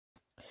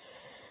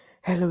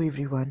Hello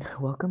everyone,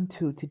 welcome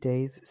to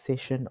today's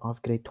session of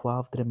Grade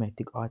 12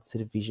 Dramatic Arts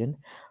Revision,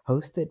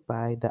 hosted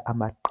by the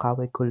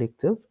Amarkawe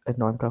Collective, a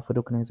non-profit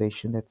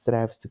organization that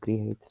strives to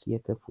create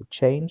theatre for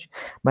change.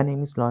 My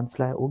name is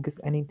Lancelot August,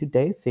 and in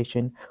today's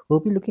session, we'll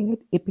be looking at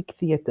epic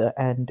theatre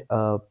and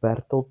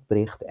Bertolt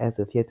Brecht as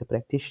a theatre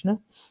practitioner,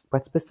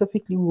 but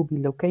specifically we'll be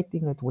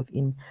locating it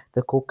within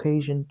the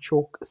Caucasian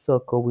Chalk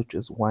Circle, which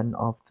is one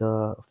of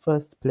the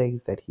first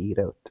plays that he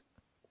wrote.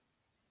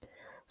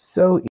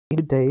 So, in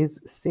today's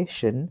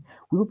session,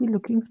 we'll be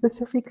looking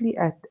specifically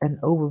at an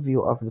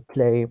overview of the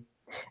play,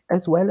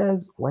 as well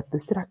as what the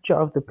structure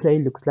of the play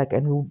looks like,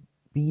 and we'll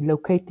be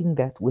locating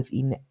that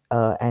within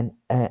an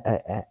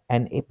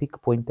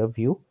epic point of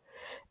view.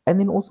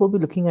 And then also we'll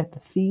be looking at the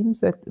themes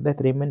that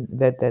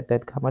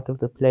come out of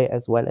the play,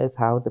 as well as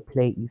how the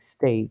play is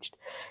staged.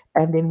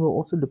 And then we'll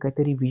also look at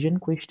the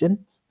revision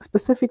question,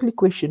 specifically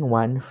question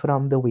 1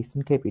 from the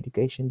Western Cape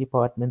Education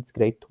Department's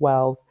grade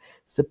 12,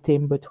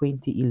 September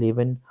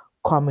 2011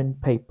 common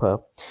paper,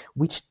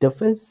 which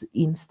differs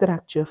in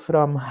structure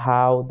from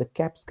how the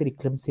CAPS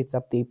curriculum sets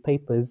up their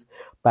papers,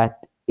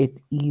 but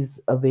it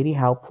is a very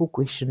helpful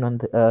question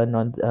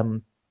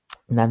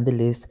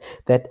nonetheless,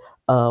 that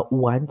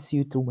wants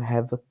you to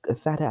have a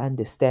thorough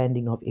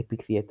understanding of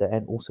epic theatre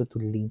and also to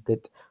link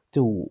it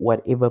to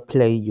whatever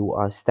play you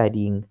are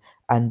studying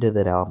under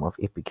the realm of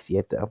epic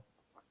theatre.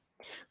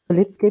 So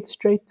let's get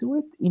straight to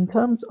it. In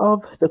terms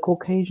of the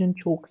Caucasian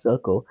Chalk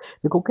Circle,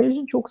 the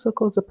Caucasian Chalk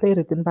Circle is a play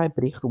written by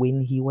Brecht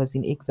when he was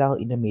in exile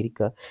in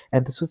America,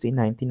 and this was in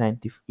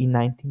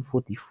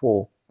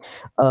 1944.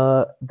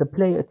 The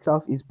play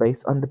itself is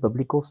based on the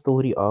biblical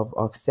story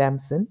of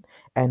Samson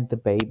and the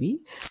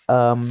baby.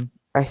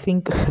 I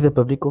think the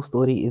biblical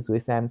story is where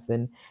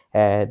Samson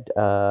had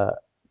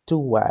two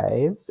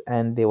wives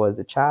and there was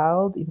a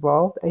child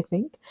involved, I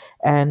think.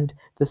 And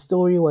the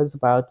story was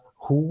about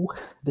who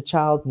the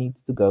child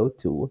needs to go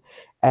to.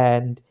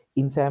 And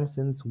in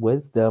Samson's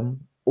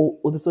wisdom,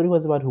 or the story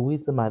was about who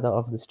is the mother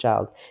of this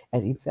child.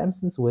 And in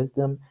Samson's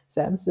wisdom,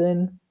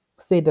 Samson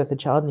said that the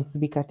child needs to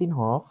be cut in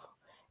half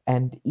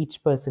and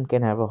each person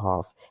can have a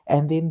half.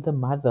 And then the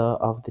mother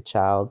of the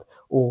child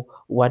or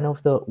one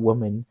of the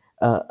women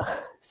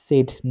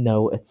said,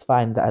 no, it's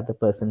fine. The other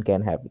person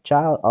can have the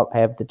child.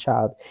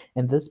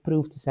 And this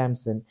proved to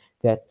Samson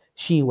that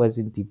she was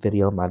indeed the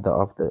real mother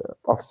of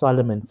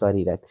Solomon,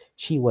 sorry, that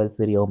she was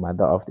the real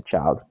mother of the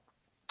child.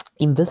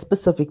 In this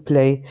specific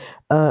play,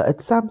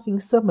 it's something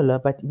similar,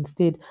 but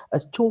instead a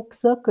chalk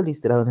circle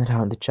is thrown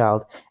around the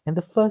child, and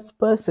the first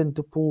person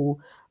to pull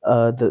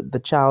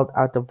the child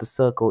out of the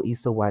circle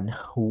is the one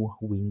who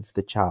wins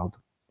the child.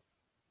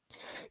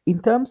 In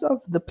terms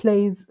of the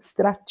play's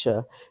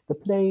structure, the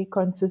play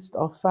consists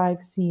of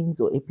 5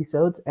 scenes or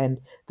episodes, and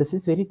this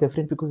is very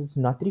different because it's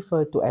not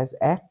referred to as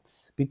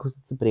acts because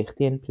it's a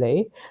Brechtian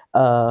play.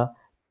 Uh,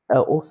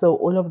 Also,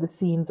 all of the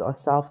scenes are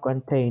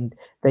self-contained.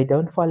 They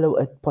don't follow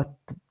a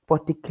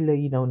particular,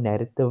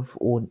 narrative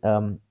or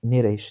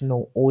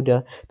narrational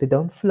order. They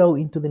don't flow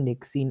into the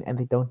next scene and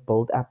they don't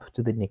build up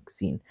to the next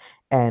scene.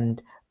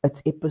 And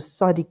it's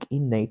episodic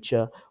in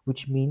nature,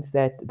 which means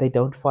that they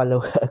don't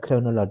follow a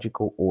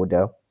chronological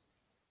order.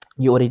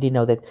 You already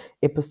know that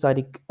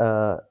episodic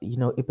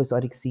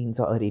scenes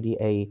are already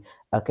a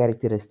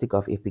characteristic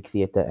of epic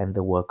theater and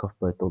the work of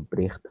Bertolt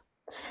Brecht.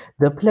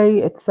 The play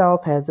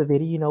itself has a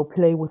very,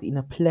 play within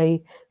a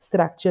play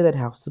structure that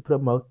helps to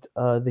promote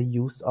the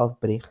use of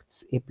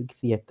Brecht's epic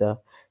theater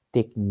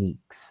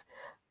techniques.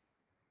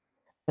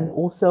 And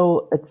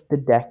also, it's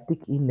didactic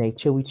in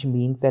nature, which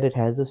means that it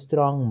has a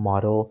strong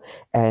moral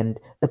and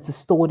it's a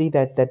story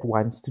that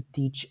wants to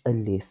teach a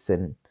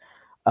lesson.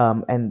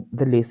 And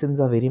the lessons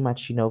are very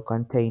much,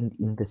 contained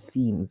in the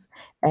themes.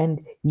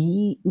 And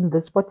he, in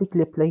this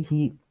particular play,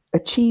 he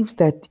achieves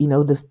that,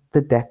 this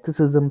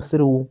didacticism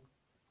through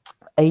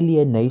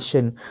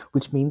alienation,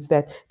 which means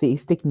that there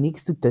is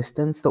techniques to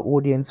distance the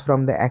audience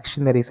from the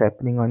action that is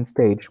happening on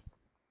stage.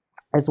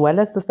 As well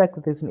as the fact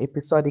that there's an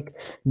episodic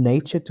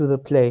nature to the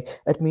play,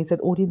 it means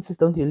that audiences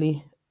don't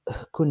really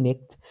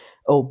connect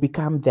or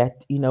become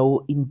that,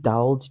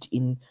 indulged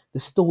in the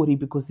story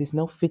because there's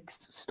no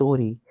fixed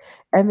story.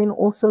 And then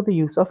also the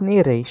use of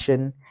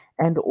narration,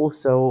 and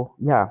also,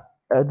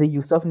 the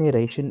use of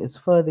narration is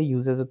further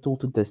used as a tool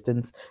to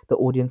distance the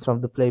audience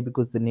from the play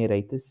because the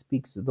narrator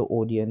speaks to the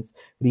audience,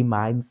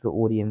 reminds the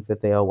audience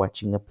that they are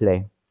watching a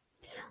play.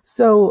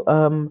 So,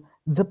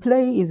 the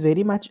play is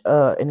very much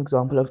an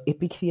example of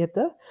epic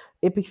theater.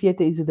 Epic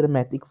theater is a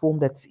dramatic form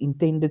that's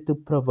intended to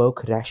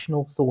provoke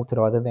rational thought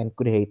rather than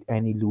create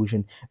an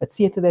illusion. It's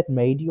theater that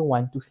made you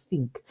want to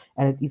think,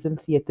 and it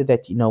isn't theater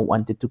that,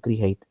 wanted to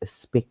create a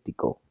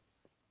spectacle.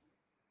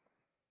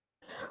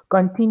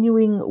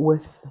 Continuing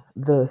with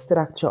the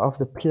structure of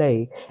the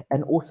play,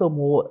 and also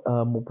more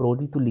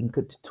broadly to link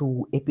it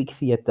to epic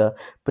theater,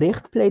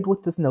 Brecht played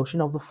with this notion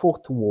of the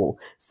fourth wall.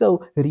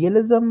 So with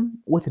realism,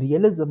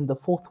 the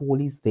fourth wall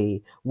is there,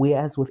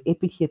 whereas with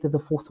epic theater, the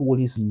fourth wall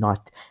is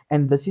not.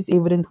 And this is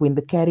evident when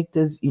the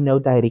characters,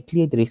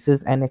 directly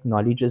addresses and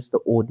acknowledges the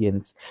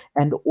audience,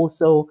 and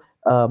also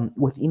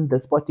within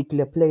this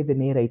particular play, the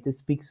narrator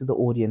speaks to the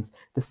audience,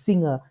 the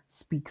singer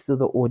speaks to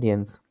the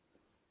audience.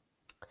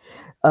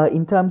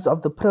 In terms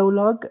of the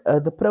prologue,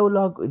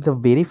 the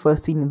very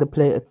first scene in the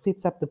play, it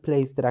sets up the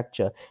play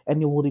structure.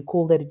 And you will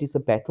recall that it is a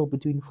battle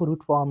between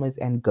fruit farmers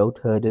and goat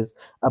herders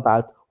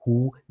about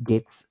who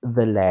gets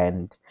the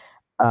land.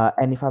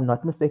 And if I'm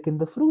not mistaken,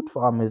 the fruit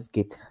farmers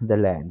get the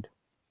land.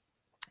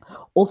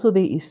 Also,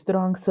 there is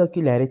strong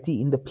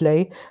circularity in the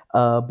play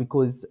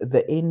because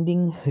the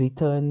ending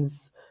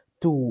returns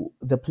to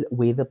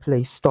where the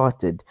play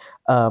started.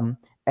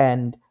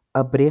 And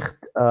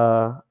Brecht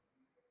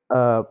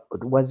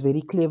was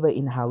very clever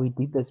in how he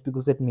did this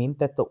because it meant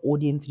that the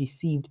audience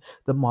received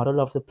the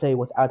moral of the play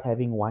without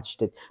having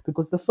watched it.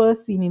 Because the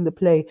first scene in the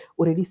play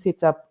already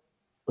sets up,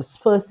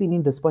 first scene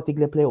in this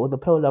particular play or the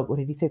prologue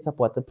already sets up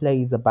what the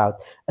play is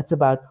about. It's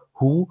about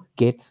who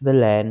gets the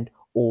land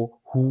or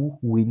who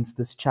wins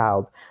this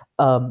child.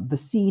 The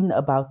scene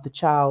about the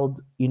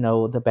child,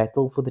 the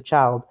battle for the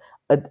child,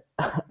 it,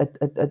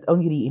 it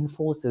only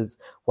reinforces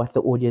what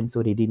the audience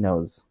already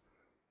knows.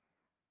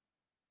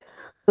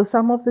 So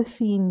some of the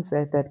themes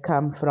that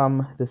come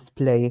from this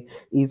play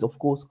is, of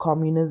course,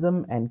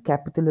 communism and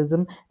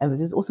capitalism, and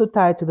this is also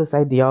tied to this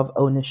idea of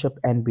ownership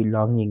and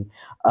belonging.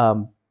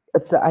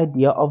 It's the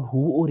idea of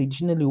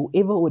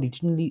whoever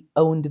originally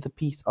owned the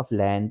piece of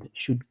land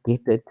should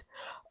get it,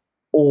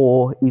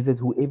 or is it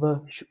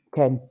whoever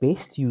can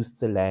best use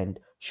the land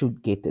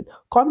should get it?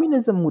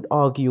 Communism would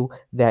argue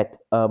that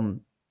whoever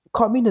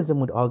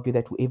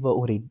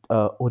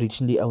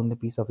originally owned the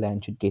piece of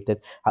land should get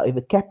it. However,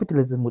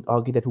 capitalism would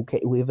argue that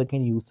whoever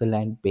can use the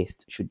land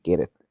best should get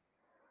it.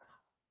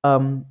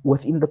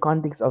 Within the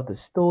context of the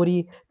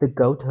story, the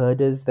goat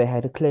herders, they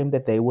had a claim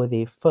that they were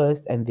there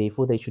first and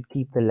therefore they should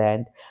keep the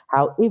land.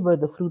 However,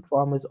 the fruit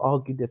farmers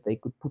argued that they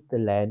could put the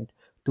land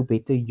to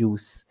better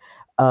use.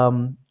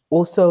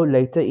 Also,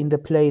 later in the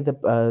play,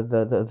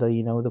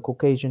 the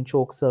Caucasian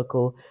Chalk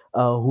Circle,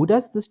 who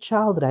does this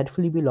child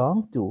rightfully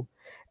belong to?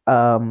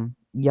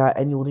 Yeah,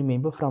 and you'll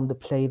remember from the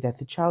play that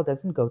the child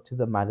doesn't go to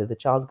the mother; the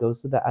child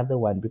goes to the other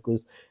one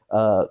because,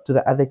 to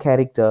the other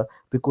character,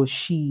 because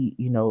she,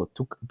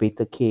 took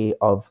better care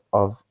of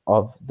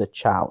the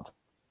child.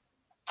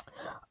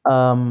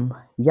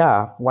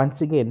 Yeah,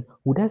 once again,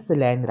 who does the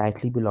land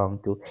rightly belong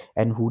to,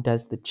 and who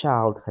does the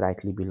child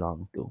rightly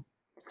belong to?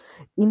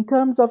 In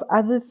terms of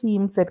other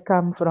themes that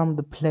come from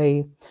the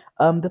play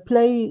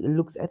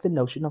looks at the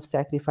notion of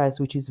sacrifice,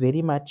 which is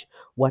very much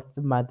what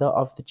the mother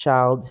of the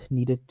child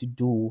needed to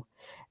do.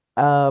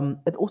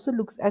 It also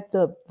looks at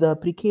the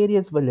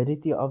precarious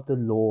validity of the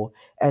law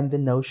and the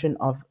notion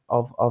of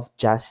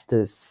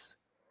justice.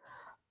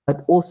 It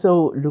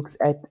also looks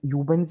at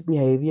humans'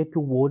 behavior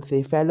toward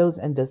their fellows,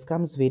 and this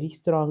comes very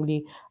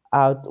strongly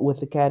out with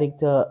the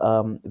character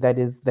that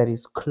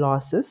is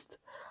classist,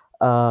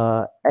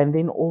 and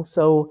then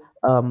also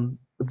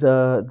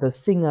the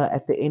singer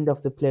at the end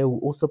of the play, who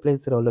also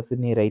plays the role of the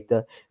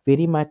narrator,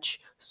 very much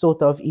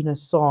sort of in a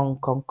song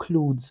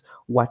concludes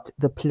what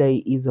the play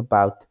is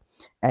about.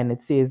 And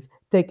it says,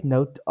 take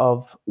note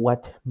of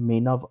what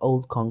men of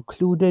old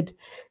concluded,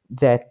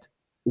 that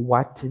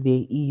what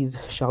there is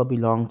shall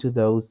belong to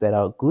those that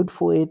are good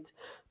for it,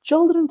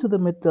 children to the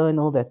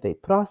maternal that they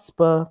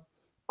prosper,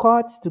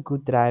 carts to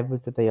good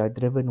drivers that they are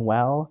driven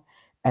well,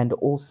 and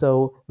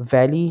also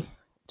valley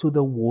to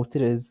the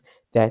waterers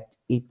that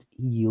it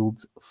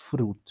yields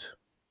fruit.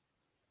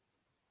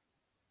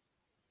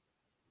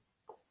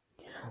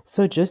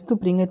 So, just to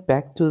bring it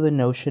back to the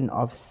notion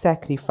of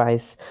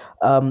sacrifice,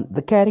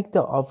 the character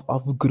of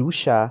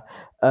Grusha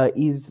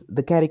is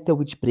the character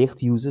which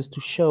Brecht uses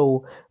to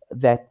show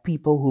that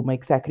people who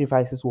make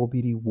sacrifices will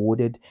be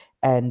rewarded,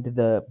 and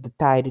the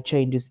tide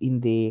changes in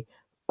their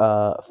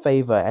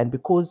favor. And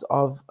because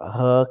of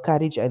her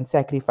courage and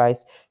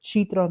sacrifice,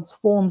 she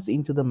transforms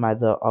into the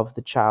mother of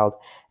the child.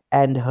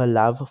 And her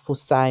love for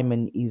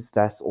Simon is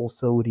thus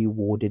also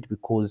rewarded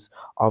because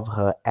of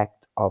her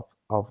act of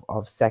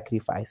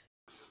sacrifice.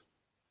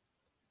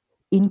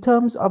 In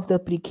terms of the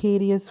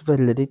precarious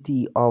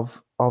validity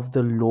of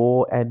the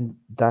law, and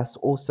thus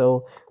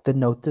also the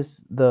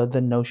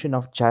notion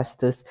of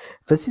justice,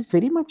 this is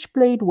very much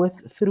played with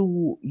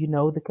through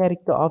the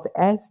character of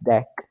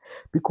Asdak,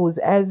 because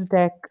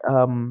Asdak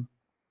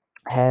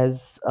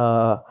has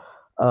uh,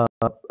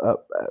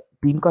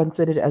 been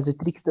considered as a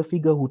trickster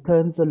figure who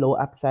turns the law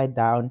upside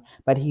down,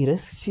 but he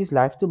risks his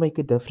life to make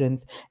a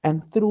difference.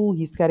 And through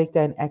his character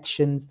and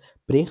actions,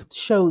 Brecht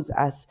shows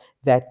us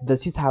that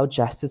this is how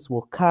justice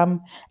will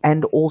come.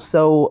 And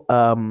also,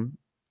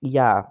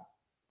 yeah,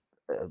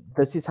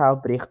 this is how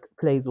Brecht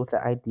plays with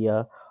the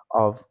idea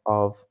of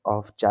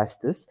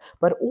justice,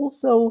 but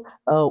also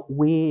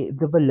where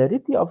the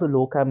validity of the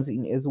law comes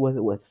in is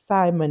with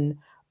Simon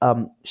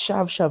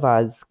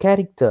Shavshav's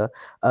character.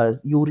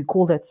 You'll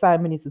recall that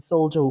Simon is a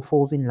soldier who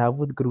falls in love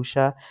with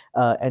Grusha,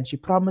 and she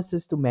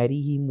promises to marry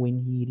him when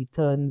he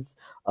returns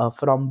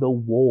from the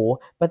war.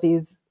 But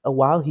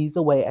while he's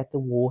away at the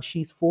war,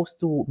 she's forced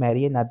to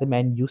marry another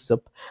man, Yusuf.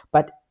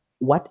 But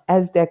what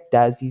Azdak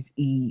does is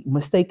he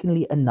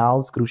mistakenly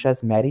annuls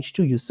Grusha's marriage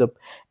to Yusuf,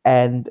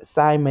 and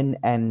Simon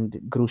and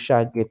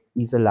Grusha gets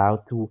is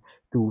allowed to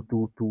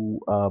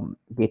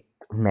get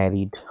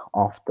married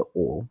after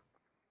all.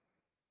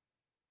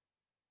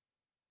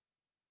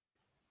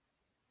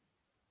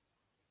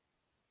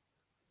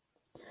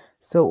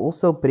 So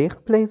also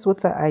Brecht plays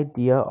with the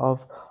idea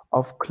of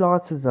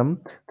classism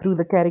through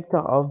the character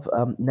of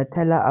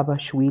Natala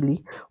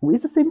Abashwili, who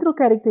is a central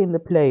character in the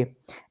play,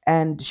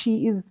 and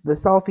she is the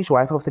selfish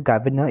wife of the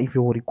governor, if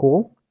you will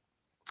recall.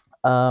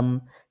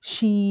 Um,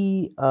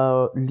 she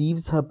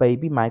leaves her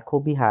baby Michael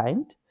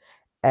behind,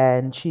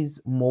 and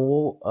she's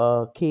more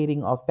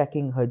caring of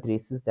packing her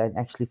dresses than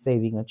actually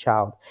saving a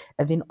child.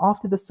 And then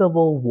after the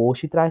Civil War,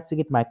 she tries to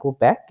get Michael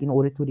back in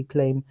order to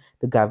reclaim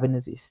the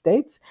governor's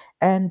estates.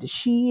 And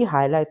she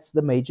highlights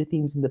the major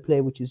themes in the play,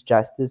 which is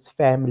justice,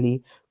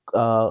 family,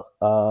 class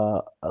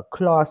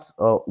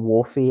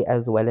warfare,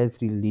 as well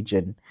as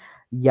religion.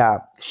 Yeah,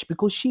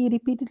 because she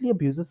repeatedly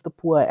abuses the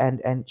poor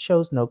and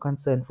shows no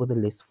concern for the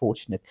less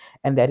fortunate.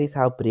 And that is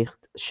how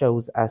Brecht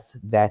shows us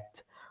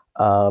that.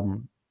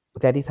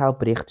 That is how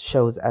Brecht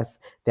shows us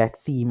that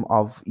theme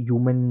of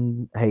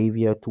human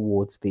behavior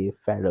towards their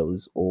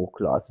fellows or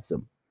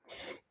classism.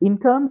 In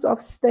terms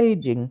of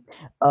staging,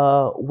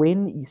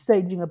 when you're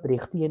staging a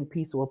Brechtian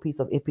piece or a piece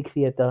of epic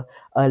theater,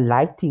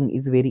 lighting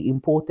is very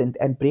important.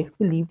 And Brecht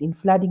believed in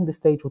flooding the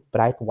stage with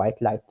bright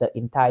white light the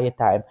entire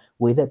time,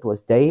 whether it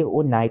was day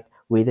or night,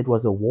 whether it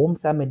was a warm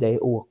summer day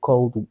or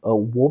a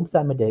warm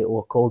summer day or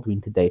a cold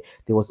winter day.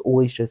 There was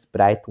always just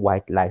bright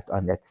white light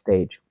on that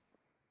stage.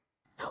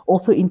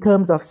 Also, in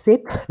terms of set,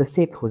 the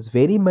set was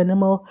very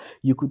minimal.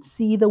 You could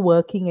see the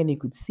working and you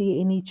could see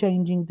any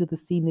changing to the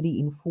scenery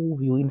in full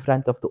view in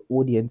front of the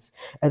audience.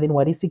 And then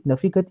what is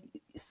significant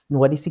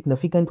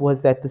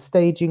was that the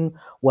staging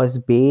was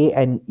bare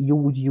and you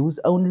would use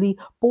only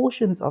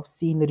portions of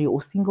scenery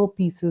or single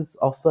pieces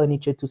of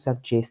furniture to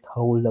suggest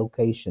whole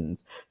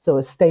locations. So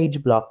a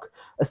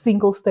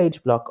single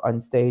stage block on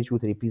stage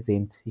would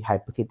represent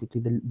hypothetically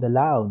the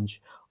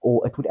lounge,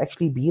 or it would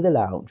actually be the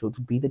lounge, or it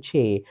would be the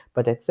chair,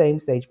 but that same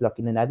stage block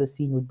in another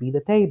scene would be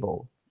the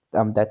table,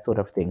 that sort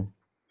of thing.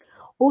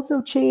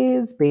 Also,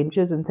 chairs,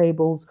 benches, and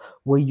tables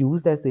were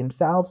used as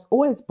themselves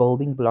or as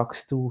building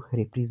blocks to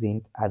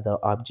represent other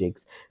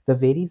objects. The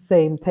very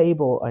same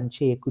table and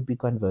chair could be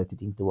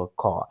converted into a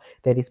car.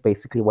 That is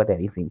basically what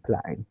that is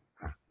implying.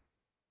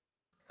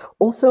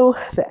 Also,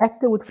 the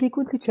actor would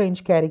frequently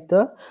change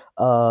character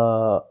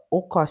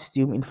or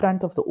costume in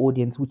front of the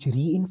audience, which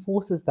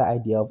reinforces the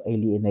idea of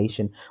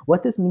alienation.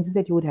 What this means is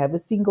that you would have a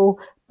single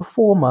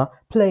performer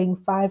playing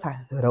five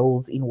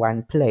roles in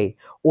one play,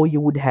 or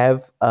you would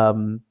have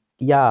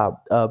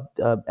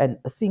and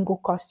a single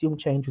costume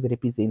change would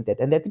represent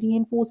that, and that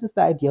reinforces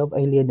the idea of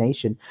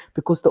alienation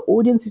because the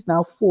audience is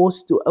now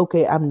forced to,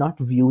 okay, I'm not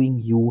viewing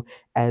you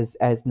as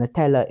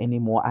Nutella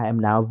anymore. I am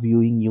now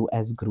viewing you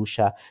as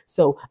Grusha.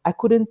 So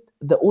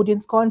the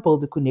audience can't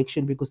build a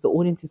connection because the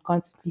audience is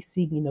constantly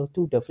seeing,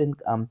 two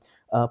different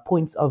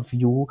points of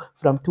view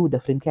from two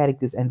different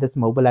characters, and this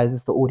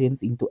mobilizes the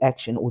audience into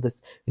action, or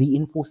this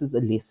reinforces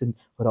a lesson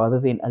rather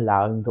than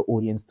allowing the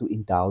audience to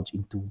indulge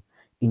into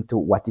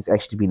what is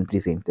actually being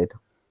presented.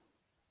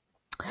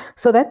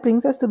 So that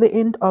brings us to the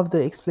end of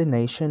the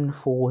explanation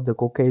for the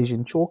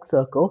Caucasian Chalk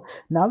Circle.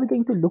 Now we're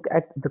going to look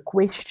at the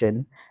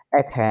question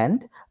at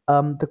hand.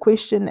 The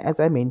question,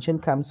 as I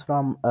mentioned, comes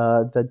from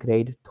the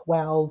grade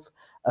 12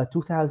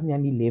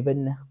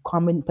 2011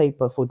 common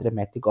paper for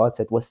dramatic arts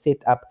that was set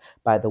up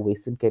by the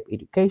Western Cape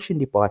Education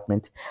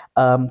Department.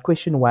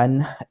 Question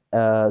one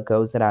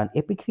goes around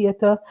epic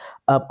theater.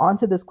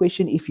 Answer this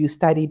question if you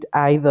studied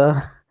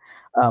either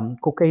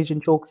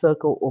Caucasian Chalk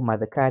Circle or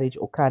Mother Courage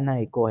or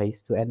Kana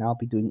Ekohaistu, and I'll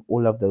be doing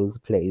all of those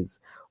plays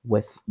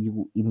with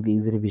you in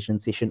these revision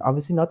session.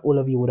 Obviously, not all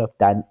of you would have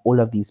done all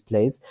of these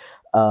plays,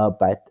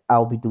 but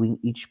I'll be doing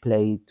each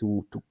play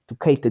to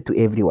cater to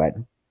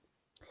everyone.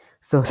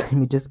 So let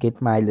me just get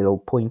my little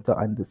pointer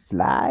on the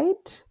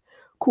slide.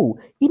 Cool.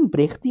 In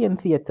Brechtian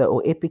theater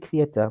or epic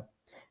theater,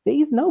 there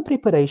is no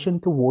preparation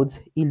towards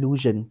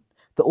illusion.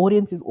 The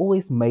audience is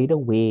always made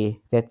aware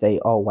that they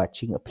are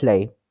watching a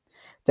play.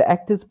 The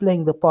actors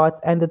playing the parts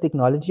and the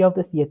technology of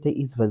the theater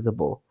is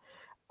visible.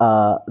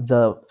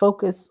 The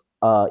focus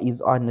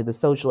is on the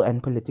social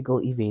and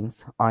political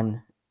events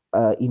on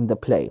in the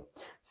play.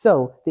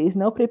 So there is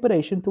no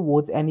preparation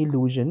towards an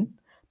illusion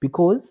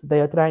because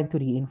they are trying to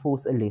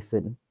reinforce a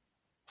lesson.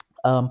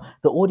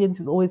 The audience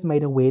is always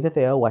made aware that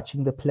they are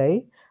watching the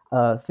play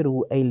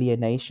through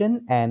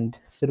alienation and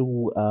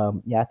through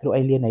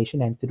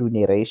alienation and through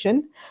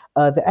narration.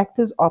 The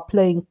actors are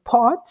playing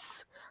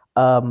parts,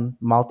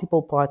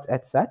 multiple parts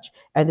as such,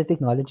 and the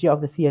technology of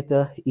the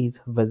theater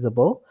is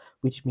visible,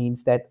 which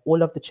means that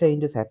all of the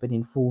changes happen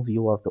in full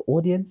view of the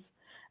audience,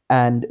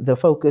 and the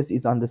focus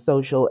is on the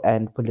social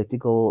and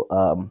political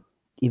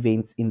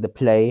events in the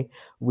play,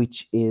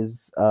 which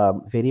is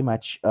very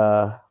much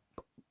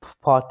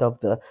part of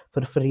the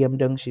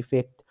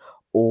vervreemdingseffect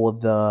or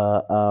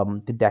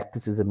the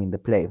didacticism in the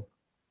play.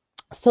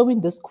 So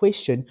in this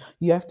question,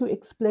 you have to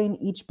explain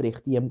each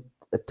Brechtian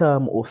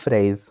term or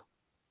phrase.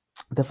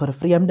 The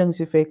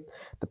vervreemdingseffect,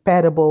 the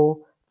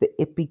parable, the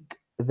epic,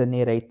 the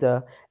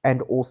narrator,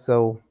 and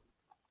also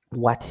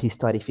what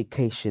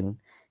historification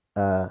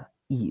uh,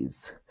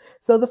 is.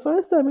 So the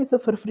first term is a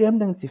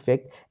vervreemdings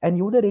effect, and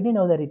you would already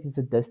know that it is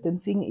a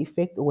distancing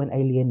effect or an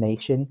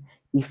alienation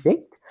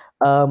effect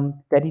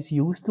that is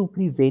used to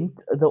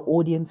prevent the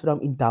audience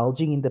from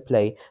indulging in the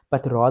play,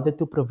 but rather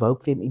to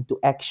provoke them into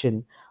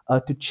action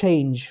to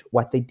change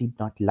what they did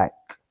not like.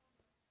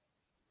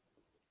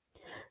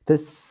 The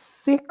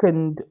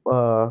second,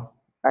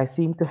 I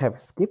seem to have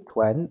skipped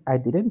one. I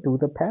didn't do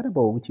the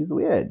parable, which is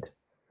weird.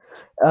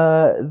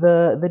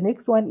 The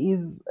next one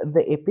is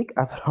the epic.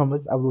 I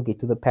promise I will get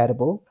to the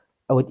parable.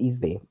 Oh, it is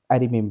there. I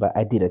remember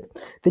I did it.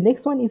 The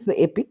next one is the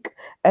epic,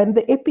 and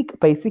the epic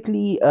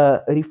basically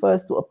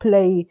refers to a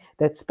play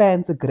that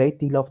spans a great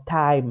deal of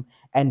time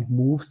and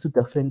moves to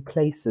different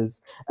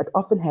places. It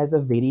often has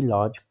a very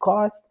large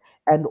cast,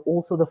 and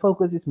also the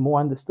focus is more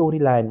on the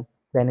storyline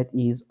than it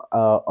is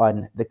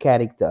on the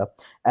character.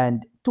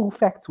 And two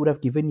facts would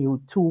have given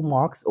you 2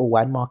 marks or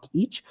 1 mark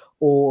each,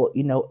 or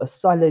a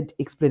solid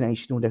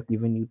explanation would have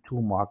given you 2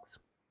 marks.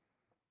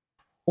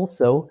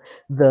 Also,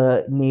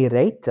 the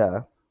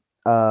narrator.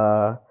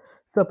 Uh,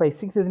 so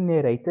basically, the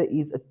narrator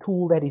is a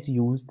tool that is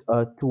used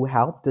to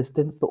help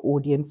distance the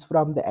audience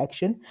from the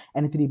action,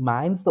 and it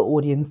reminds the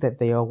audience that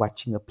they are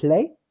watching a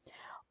play.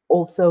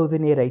 Also, the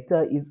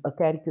narrator is a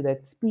character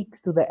that speaks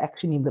to the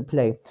action in the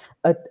play.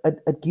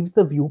 It gives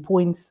the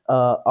viewpoints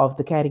of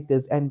the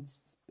characters, and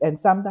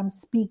sometimes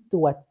speak to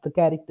what the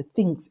character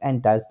thinks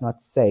and does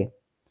not say.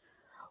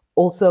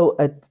 Also,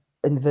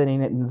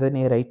 the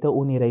narrator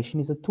or narration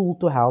is a tool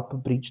to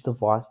help bridge the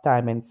vast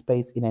time and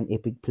space in an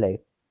epic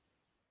play.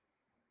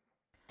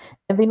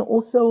 And then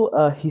also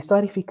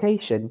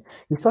historification.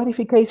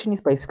 Historification is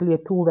basically a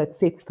tool that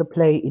sets the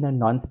play in a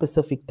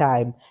non-specific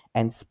time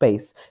and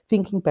space.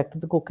 Thinking back to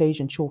the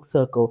Caucasian Chalk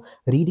Circle,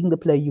 reading the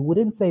play, you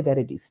wouldn't say that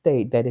it is set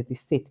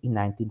in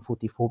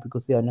 1944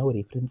 because there are no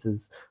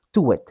references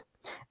to it.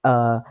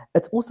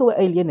 It's also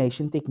an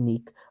alienation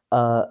technique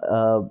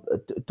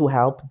to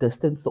help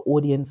distance the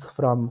audience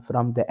from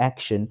the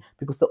action,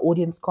 because the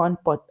audience can't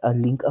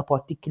link a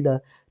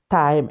particular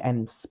time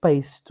and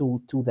space to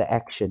the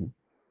action,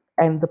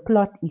 and the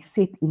plot is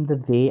set in the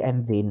there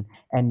and then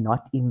and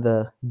not in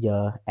the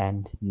here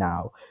and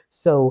now.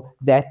 So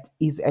that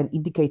is an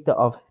indicator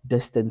of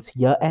distance.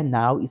 Here and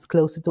now is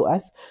closer to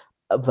us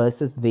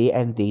versus there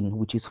and then,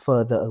 which is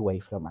further away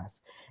from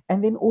us.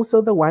 And then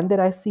also the one that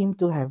I seem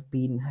to have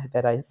been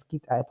that I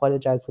skipped, I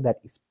apologize for that,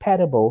 is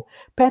parable.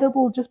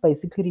 Parable just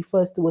basically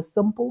refers to a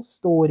simple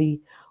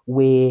story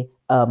where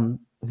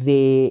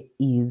there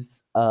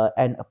is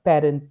an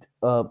apparent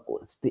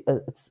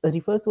it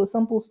refers to a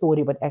simple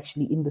story, but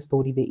actually in the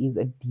story there is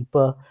a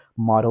deeper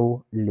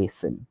moral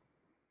lesson.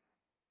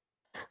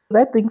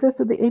 That brings us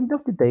to the end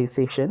of today's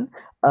session.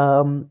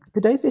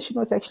 Today's session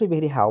was actually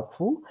very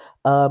helpful.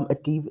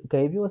 It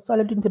gave you a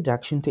solid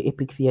introduction to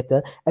epic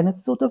theatre, and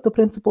it's sort of the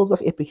principles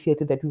of epic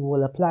theatre that we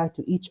will apply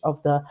to each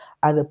of the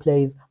other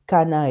plays,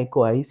 Kana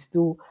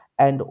Ekoaistu,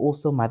 and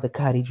also Mother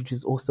Courage, which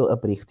is also a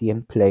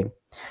Brechtian play.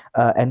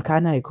 And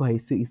Kana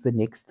Ekoaistu is the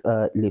next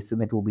lesson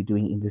that we'll be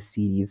doing in this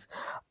series.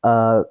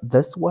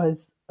 This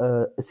was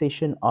a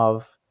session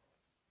of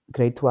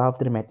Grade 12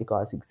 Dramatic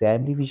Arts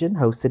Exam Revision,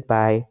 hosted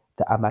by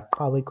the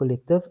Amakawe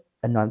Collective,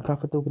 a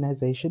non-profit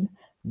organization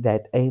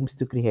that aims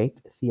to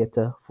create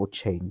theatre for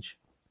change.